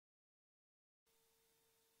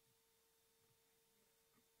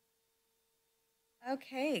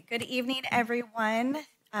Okay, good evening, everyone.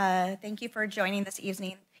 Thank you for joining this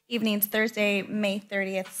evening's Thursday, May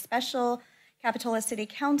 30th special Capitola City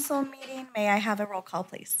Council meeting. May I have a roll call,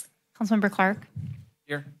 please? Councilmember Clark.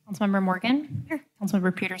 Here. Councilmember Morgan. Here.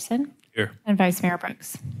 Councilmember Peterson. Here. And Vice Mayor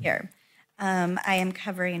Brooks. Here. I am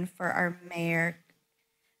covering for our mayor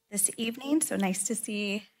this evening, so nice to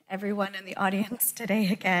see everyone in the audience today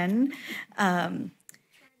again.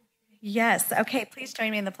 Yes, okay, please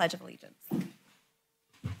join me in the Pledge of Allegiance.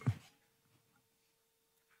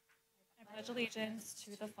 I pledge allegiance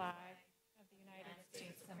to the flag of the United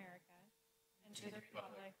States of America and to the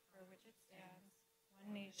republic for which it stands,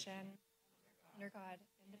 one nation, under God,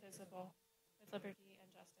 indivisible, with liberty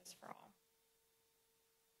and justice for all.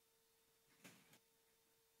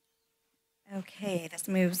 Okay, this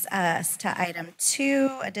moves us to item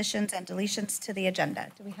 2, additions and deletions to the agenda.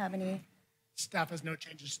 Do we have any? Staff has no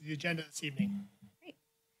changes to the agenda this evening. Great.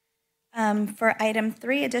 For item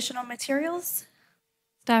 3, additional materials.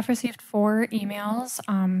 Staff received 4 emails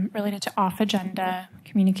related to off-agenda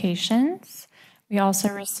communications. We also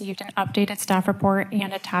received an updated staff report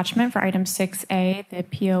and attachment for item 6A, the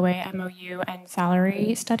POA, MOU, and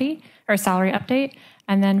salary study, or salary update.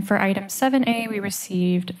 And then for item 7A, we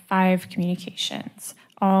received 5 communications.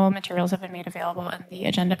 All materials have been made available in the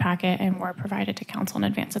agenda packet and were provided to council in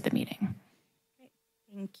advance of the meeting. Great.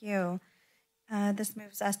 Thank you. This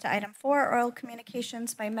moves us to item 4, oral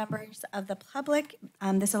communications by members of the public.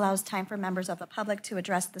 This allows time for members of the public to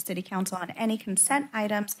address the City Council on any consent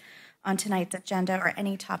items on tonight's agenda or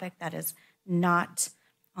any topic that is not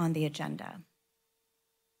on the agenda.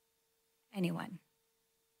 Anyone?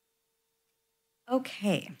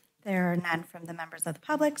 Okay, there are none from the members of the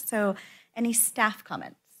public, so any staff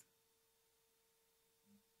comments?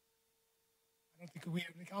 I don't think we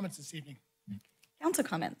have any comments this evening. Council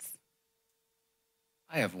comments?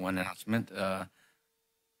 I have one announcement.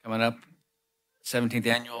 Coming up, 17th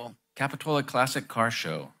Annual Capitola Classic Car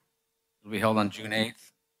Show. It'll be held on June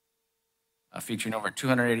 8th, featuring over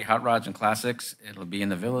 280 hot rods and classics. It'll be in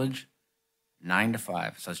the Village, 9 to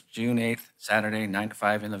 5. So it's June 8th, Saturday, 9 to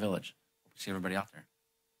 5 in the Village. Hope to see everybody out there.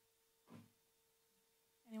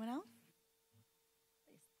 Anyone else?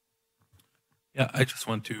 Yeah, I just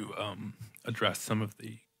want to address some of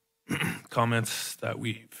the comments that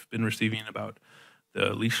we've been receiving about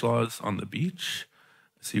the leash laws on the beach.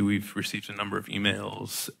 I see we've received a number of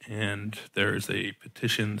emails, and there's a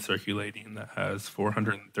petition circulating that has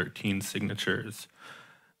 413 signatures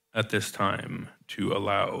at this time to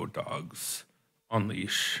allow dogs on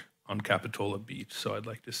leash on Capitola Beach. So I'd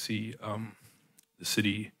like to see the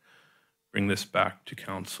city bring this back to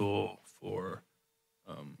council for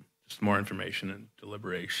just more information and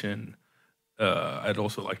deliberation. I'd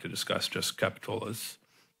also like to discuss just Capitola's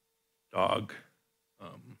dog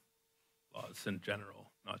laws in general,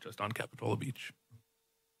 not just on Capitola Beach.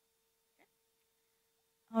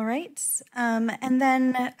 All right. And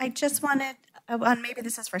then I just wanted, maybe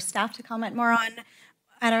this is for staff to comment more on.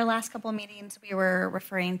 At our last couple of meetings, we were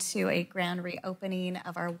referring to a grand reopening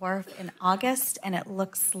of our wharf in August, and it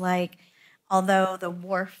looks like although the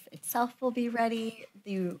wharf itself will be ready,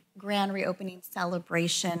 the grand reopening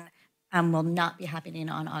celebration will not be happening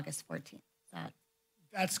on August 14th.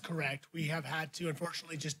 That's correct. We have had to,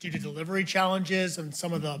 unfortunately, just due to delivery challenges and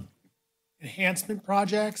some of the enhancement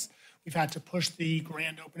projects, we've had to push the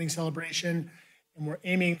grand opening celebration, and we're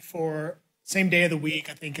aiming for same day of the week.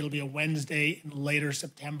 I think it'll be a Wednesday in later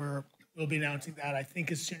September. We'll be announcing that, I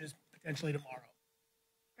think, as soon as potentially tomorrow.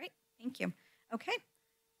 Great, thank you. Okay,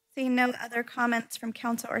 seeing no other comments from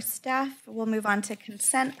council or staff, we'll move on to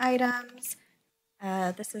consent items.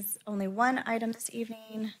 This is only one item this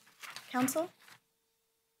evening. Council?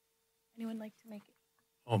 Anyone like to make it?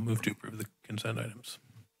 I'll move to approve the consent items.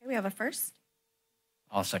 Okay, we have a first.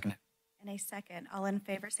 I'll second it. And a second. All in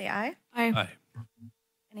favor say aye. Aye. Aye.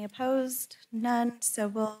 Any opposed? None. So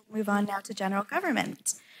we'll move on now to general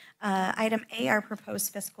government. Item A, our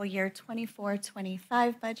proposed fiscal year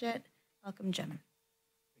 24-25 budget. Welcome, Jim.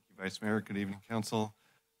 Thank you, Vice Mayor. Good evening, Council.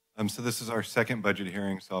 So this is our second budget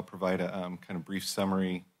hearing, so I'll provide a kind of brief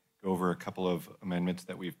summary, go over a couple of amendments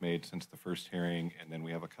that we've made since the first hearing, and then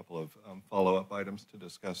we have a couple of follow-up items to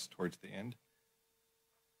discuss towards the end.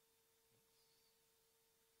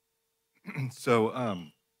 So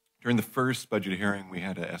during the first budget hearing, we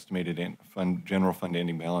had an estimated general fund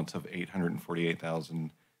ending balance of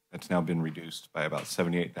 $848,000. That's now been reduced by about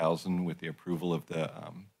 $78,000 with the approval of the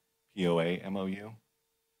POA MOU.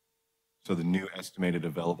 So the new estimated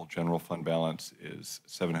available general fund balance is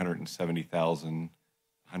 $770,000,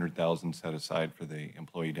 $100,000 set aside for the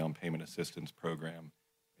employee down payment assistance program,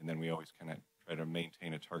 and then we always kind of try try to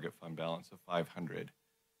maintain a target fund balance of 500.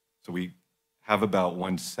 So we have about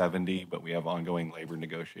 170, but we have ongoing labor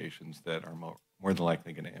negotiations that are more than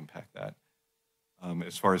likely going to impact that.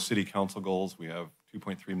 As far as city council goals, we have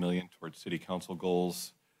 2.3 million towards city council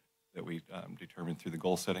goals that we determined through the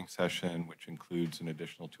goal setting session, which includes an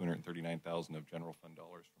additional 239,000 of general fund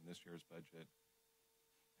dollars from this year's budget.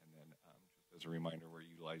 And then just as a reminder, we're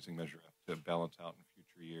utilizing Measure F to balance out in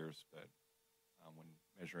future years, but when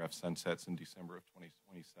Measure F sunsets in December of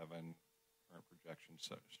 2027, current projections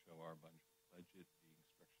show our budget being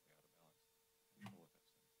structurally out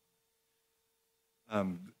of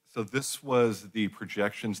balance. So this was the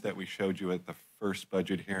projections that we showed you at the first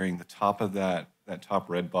budget hearing. The top of that top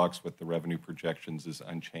red box with the revenue projections is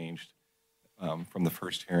unchanged from the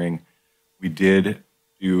first hearing. We did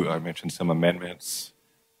I mentioned some amendments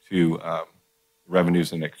to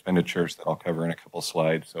revenues and expenditures that I'll cover in a couple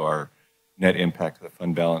slides. So our net impact of the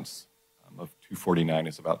fund balance of 249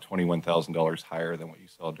 is about $21,000 higher than what you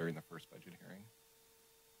saw during the first budget hearing.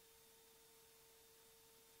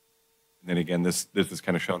 And then again, this is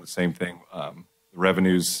kind of showing the same thing. The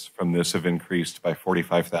revenues from this have increased by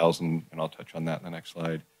 45,000, and I'll touch on that in the next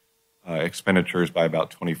slide. Expenditures by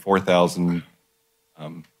about 24,000,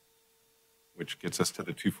 which gets us to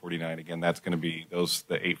the 249. Again, that's going to be the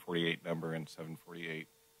 848 number and 748,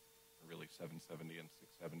 or really 770 and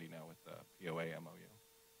 670 now with the POA MOU.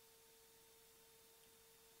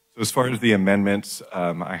 So as far as the amendments,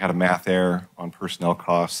 I had a math error on personnel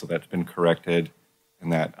costs, so that's been corrected.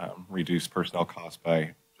 And that reduced personnel costs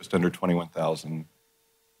by just under 21,000.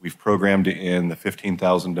 We've programmed in the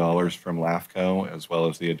 $15,000 from LAFCO, as well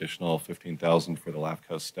as the additional $15,000 for the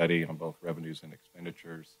LAFCO study on both revenues and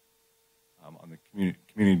expenditures. On the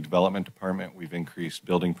community development department, we've increased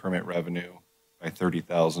building permit revenue by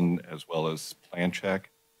 30,000, as well as plan check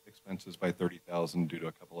expenses by 30,000 due to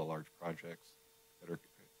a couple of large projects that are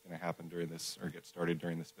going to happen during this, or get started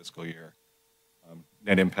during this fiscal year.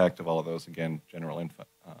 Net impact of all of those, again, general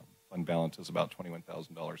fund balance is about $21,000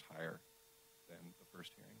 higher than the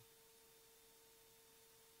first hearing.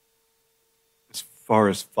 As far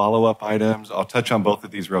as follow-up items, I'll touch on both of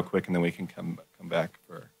these real quick, and then we can come back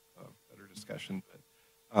for a better discussion.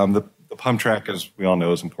 But, the pump track, as we all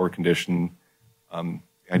know, is in poor condition. The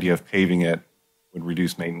idea of paving it would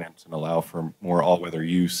reduce maintenance and allow for more all-weather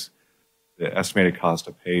use. The estimated cost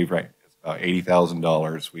to pave about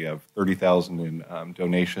 $80,000. We have $30,000 in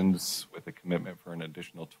donations with a commitment for an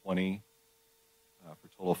additional $20,000 for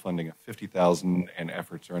total funding of $50,000, and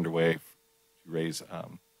efforts are underway to raise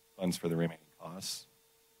funds for the remaining costs.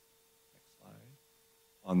 Next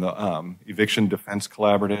slide. On the eviction defense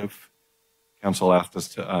collaborative, council asked us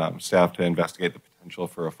to staff to investigate the potential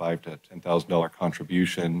for a $5,000 to $10,000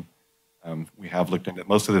 contribution. We have looked into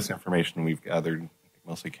most of this information we've gathered, I think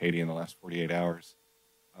mostly Katie, in the last 48 hours.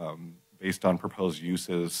 Based on proposed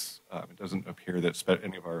uses, it doesn't appear that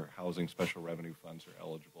any of our housing special revenue funds are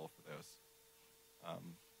eligible for this.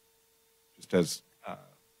 Just as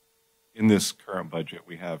in this current budget,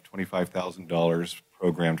 we have $25,000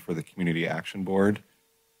 programmed for the Community Action Board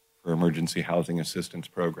for emergency housing assistance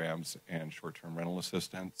programs and short-term rental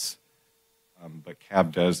assistance. But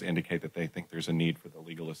CAB does indicate that they think there's a need for the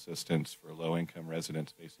legal assistance for low-income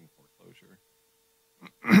residents facing foreclosure.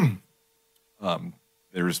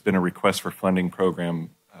 There's been a request for funding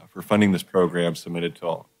this program submitted to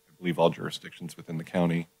I believe all jurisdictions within the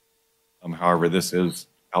county. However, this is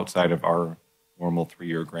outside of our normal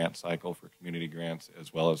 3-year grant cycle for community grants,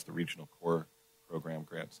 as well as the regional core program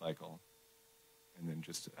grant cycle. And then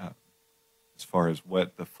just as far as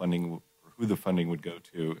what the funding, or who the funding would go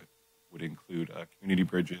to, it would include community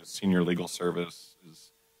bridges, senior legal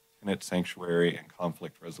services, tenant sanctuary, and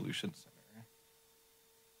conflict resolution center.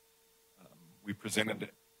 We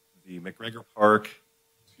presented the McGregor Park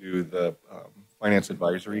to the Finance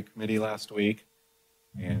Advisory Committee last week,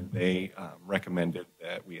 and they recommended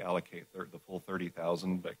that we allocate the full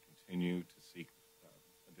 $30,000, but continue to seek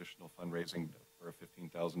additional fundraising for a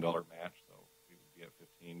 $15,000 match. So we would be at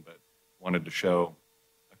 15, but wanted to show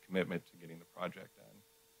a commitment to getting the project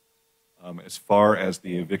done. As far as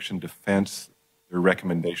the eviction defense, their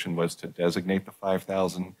recommendation was to designate the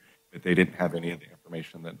 $5,000, but they didn't have any of the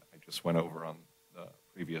information that I just went over on the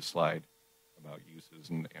previous slide about uses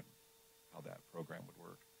and how that program would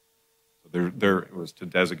work. So it was to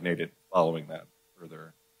designate it following that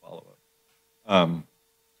further follow-up.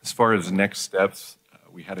 As far as next steps,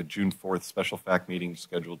 we had a June 4th special fact meeting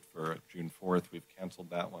scheduled for June 4th. We've canceled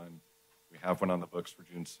that one. We have one on the books for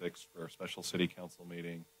June 6th for our special city council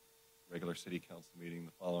meeting, regular city council meeting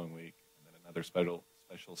the following week, and then another special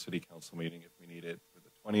city council meeting if we need it for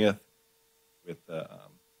the 20th, with the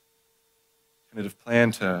tentative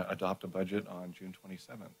plan to adopt a budget on June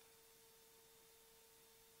 27th.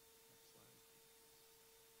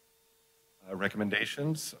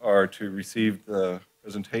 Recommendations are to receive the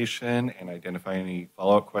presentation and identify any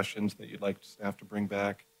follow-up questions that you'd like staff to bring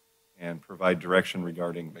back, and provide direction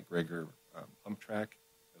regarding McGregor pump track,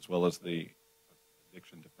 as well as the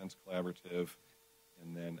Addiction Defense Collaborative,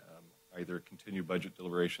 and then either continue budget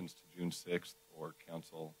deliberations to June 6th or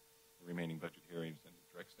cancel the remaining budget hearings and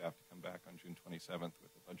direct staff to come back on June 27th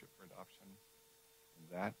with the budget for adoption.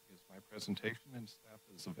 And that is my presentation, and staff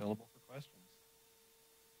is available for questions.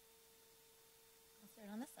 I'll start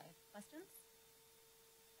on this side. Questions?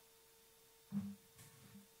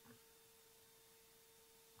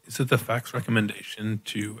 Is it the FACT's recommendation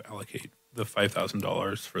to allocate the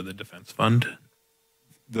 $5,000 for the defense fund?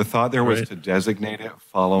 The thought there was Right. to designate it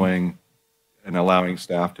following and allowing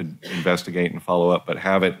staff to investigate and follow up, but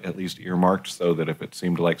have it at least earmarked so that if it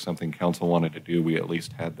seemed like something council wanted to do, we at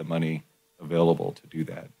least had the money available to do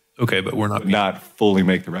that. Okay, but we're not But not fully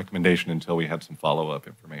make the recommendation until we had some follow-up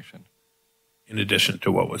information. in addition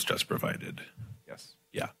to what was just provided. Yes.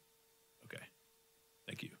 Yeah. Okay.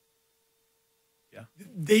 Thank you. Yeah.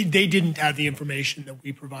 They didn't have the information that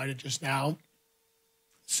we provided just now.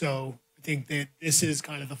 So I think that this is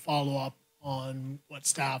kind of the follow-up on what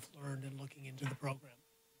staff learned in looking into the program.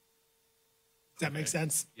 Does that make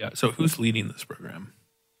sense? Yeah. So who's leading this program?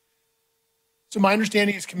 So my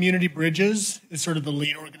understanding is Community Bridges is sort of the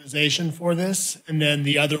lead organization for this. And then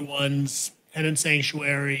the other ones, Tenant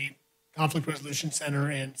Sanctuary, Conflict Resolution Center,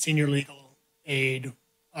 and Senior Legal Aid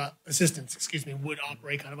Assistance, would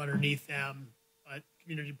operate kind of underneath them. But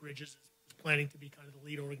Community Bridges is planning to be kind of the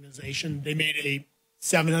lead organization. They made a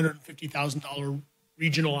 $750,000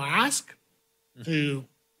 regional ask with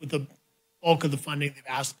the bulk of the funding they've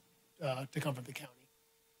asked to come from the county.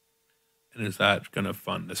 And is that going to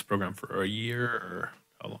fund this program for a year or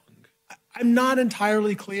how long? I'm not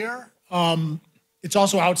entirely clear. It's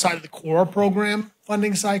also outside of the core program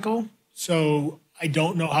funding cycle. So I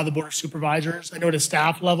don't know how the Board of Supervisors, I know at a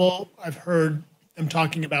staff level, I've heard them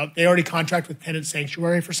talking about, they already contract with Tenant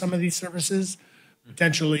Sanctuary for some of these services,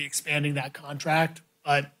 potentially expanding that contract.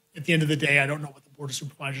 But at the end of the day, I don't know what the Board of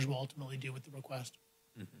Supervisors will ultimately do with the request.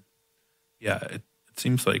 Yeah, it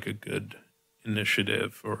seems like a good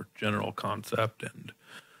initiative or general concept, and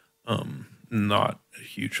not a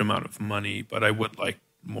huge amount of money, but I would like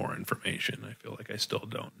more information. I feel like I still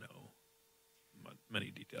don't know many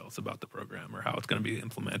details about the program or how it's going to be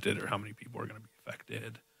implemented or how many people are going to be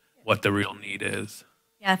affected, what the real need is.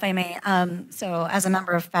 Yeah, if I may. So as a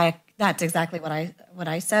member of FAC, that's exactly what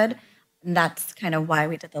I said. And that's kind of why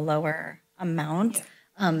we did the lower amount,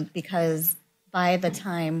 because by the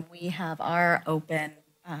time we have our open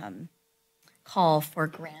call for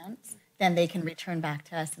grants, then they can return back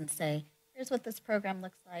to us and say, here's what this program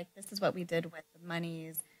looks like. This is what we did with the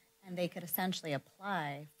monies. And they could essentially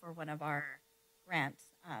apply for one of our grants,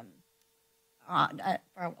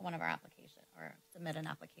 for one of our applications, or submit an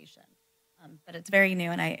application. But it's very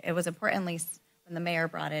new, and it was important, at least when the mayor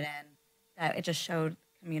brought it in, that it just showed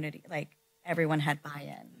community, like everyone had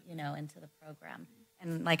buy-in, into the program.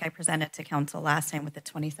 And like I presented to council last time with the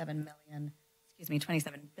 $27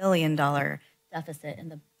 billion deficit in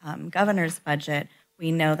the governor's budget,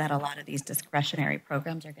 we know that a lot of these discretionary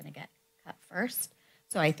programs are going to get cut first.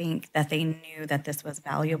 So I think that they knew that this was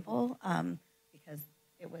valuable because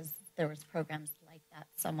there was programs like that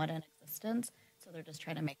somewhat in existence. So they're just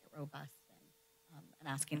trying to make it robust and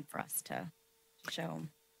asking for us to show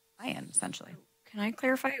buy-in, essentially. Can I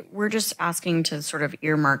clarify? We're just asking to sort of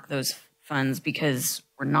earmark those funds because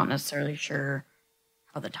we're not necessarily sure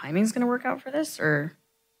how the timing is going to work out for this, or?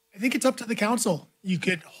 I think it's up to the council. You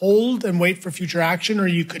could hold and wait for future action, or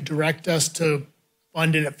you could direct us to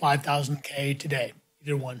fund it at $5,000 today.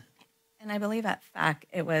 Either one. And I believe at FAC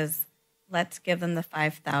it was, let's give them the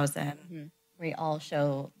 $5,000. Mm-hmm. We all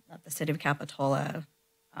show that the city of Capitola,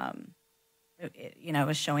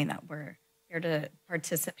 is showing that we're here to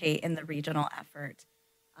participate in the regional effort,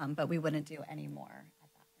 but we wouldn't do any more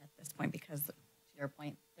at this point because, to your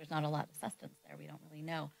point, there's not a lot of substance there. We don't really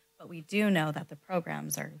know, but we do know that the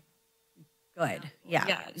programs are good.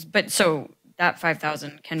 Yeah. But so that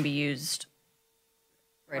 5,000 can be used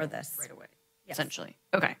For this. right away, Yes. essentially.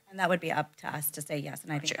 Okay. And that would be up to us to say yes.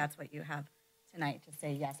 And I think Gotcha. that's what you have tonight, to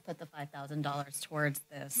say yes, put the $5,000 towards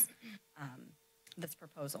this this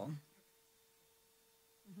proposal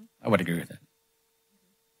I would agree with that.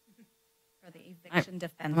 for the eviction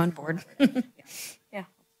defense. I'm on board. Yeah, let's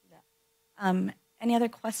do that. Any other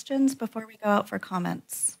questions before we go out for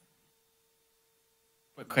comments?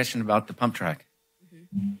 Quick question about the pump track.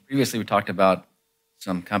 Previously, we talked about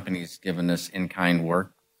some companies giving us in-kind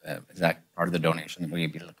work. Is that part of the donation that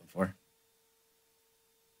we'd be looking for?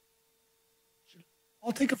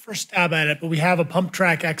 I'll take a first stab at it, but we have a pump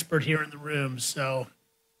track expert here in the room, so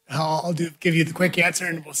I'll give you the quick answer,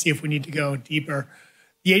 and we'll see if we need to go deeper.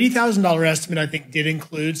 The $80,000 estimate, I think, did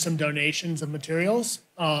include some donations of materials.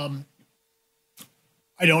 I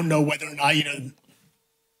don't know whether or not,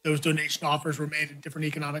 those donation offers were made in different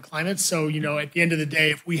economic climates. So, at the end of the day,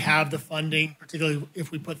 if we have the funding, particularly if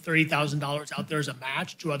we put $30,000 out there as a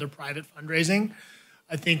match to other private fundraising,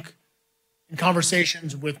 I think in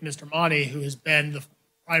conversations with Mr. Monty, who has been the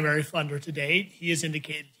primary funder to date, he has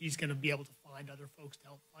indicated he's going to be able to find other folks to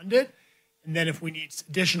help fund it. And then if we need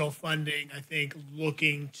additional funding, I think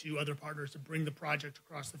looking to other partners to bring the project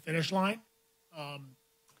across the finish line,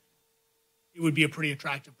 it would be a pretty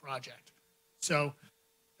attractive project. So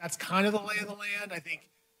that's kind of the lay of the land. I think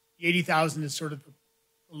the 80,000 is sort of the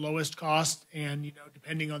lowest cost, and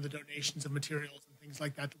depending on the donations of materials and things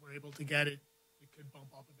like that we're able to get, it could bump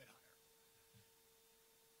up a bit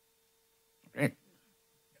higher. Great.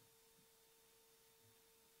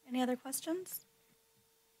 Any other questions?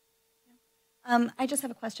 I just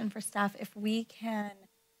have a question for staff. If we can,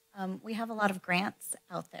 we have a lot of grants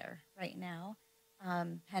out there right now,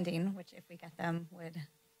 pending, which if we get them would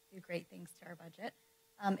do great things to our budget.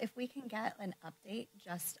 If we can get an update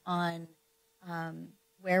just on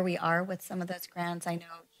where we are with some of those grants. I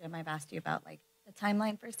know, Jim, I've asked you about like the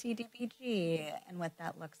timeline for CDBG and what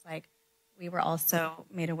that looks like. We were also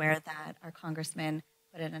made aware that our congressman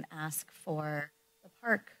put in an ask for the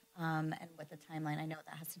park and with the timeline. I know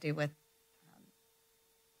that has to do with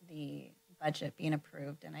the budget being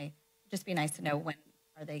approved, and it'd just be nice to know when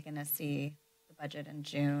are they going to see the budget in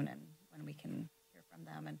June and when we can hear from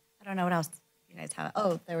them. And I don't know what else you guys have.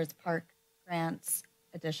 Oh, there was park grants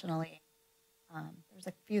additionally. There's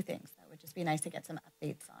a few things that would just be nice to get some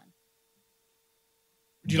updates on.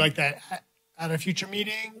 Would you like that at a future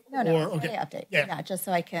meeting? No, okay. Update. Yeah, just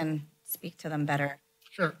so I can speak to them better.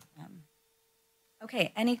 Sure.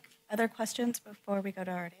 Okay, any other questions before we go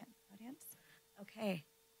to our audience? Okay,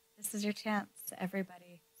 this is your chance,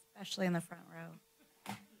 everybody, especially in the front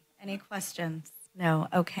row. Any questions? No?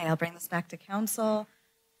 Okay, I'll bring this back to council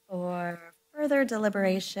for further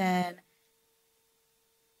deliberation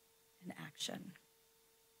and action.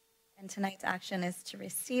 And tonight's action is to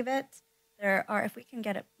receive it. There are, if we can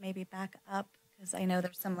get it maybe back up, because I know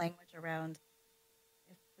there's some language around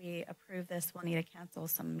if we approve this, we'll need to cancel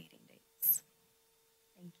some meeting dates.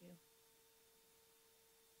 Thank you.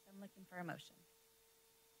 So I'm looking for a motion.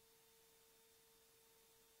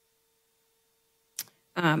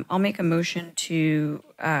 I'll make a motion to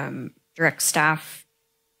direct staff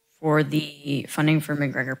for the funding for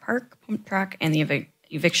McGregor Park pump track and the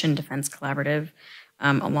eviction defense collaborative,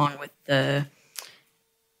 along with the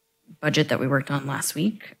budget that we worked on last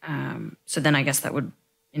week. So then I guess that would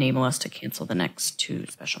enable us to cancel the next 2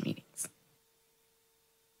 special meetings.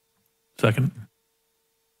 Second.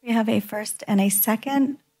 We have a first and a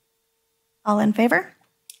second. All in favor?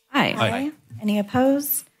 Aye. Aye. Any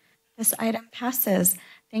opposed? This item passes.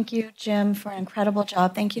 Thank you, Jim, for an incredible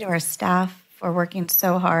job. Thank you to our staff for working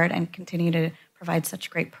so hard and continue to provide such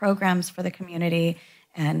great programs for the community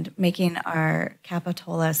and making our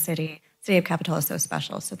Capitola city of Capitola so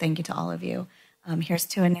special. So thank you to all of you. Here's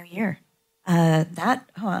to a new year. I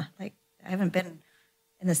haven't been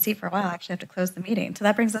in the seat for a while. I actually have to close the meeting. So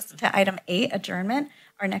that brings us to item 8, adjournment.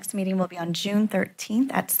 Our next meeting will be on June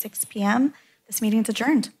 13th at 6 p.m. This meeting's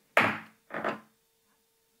adjourned.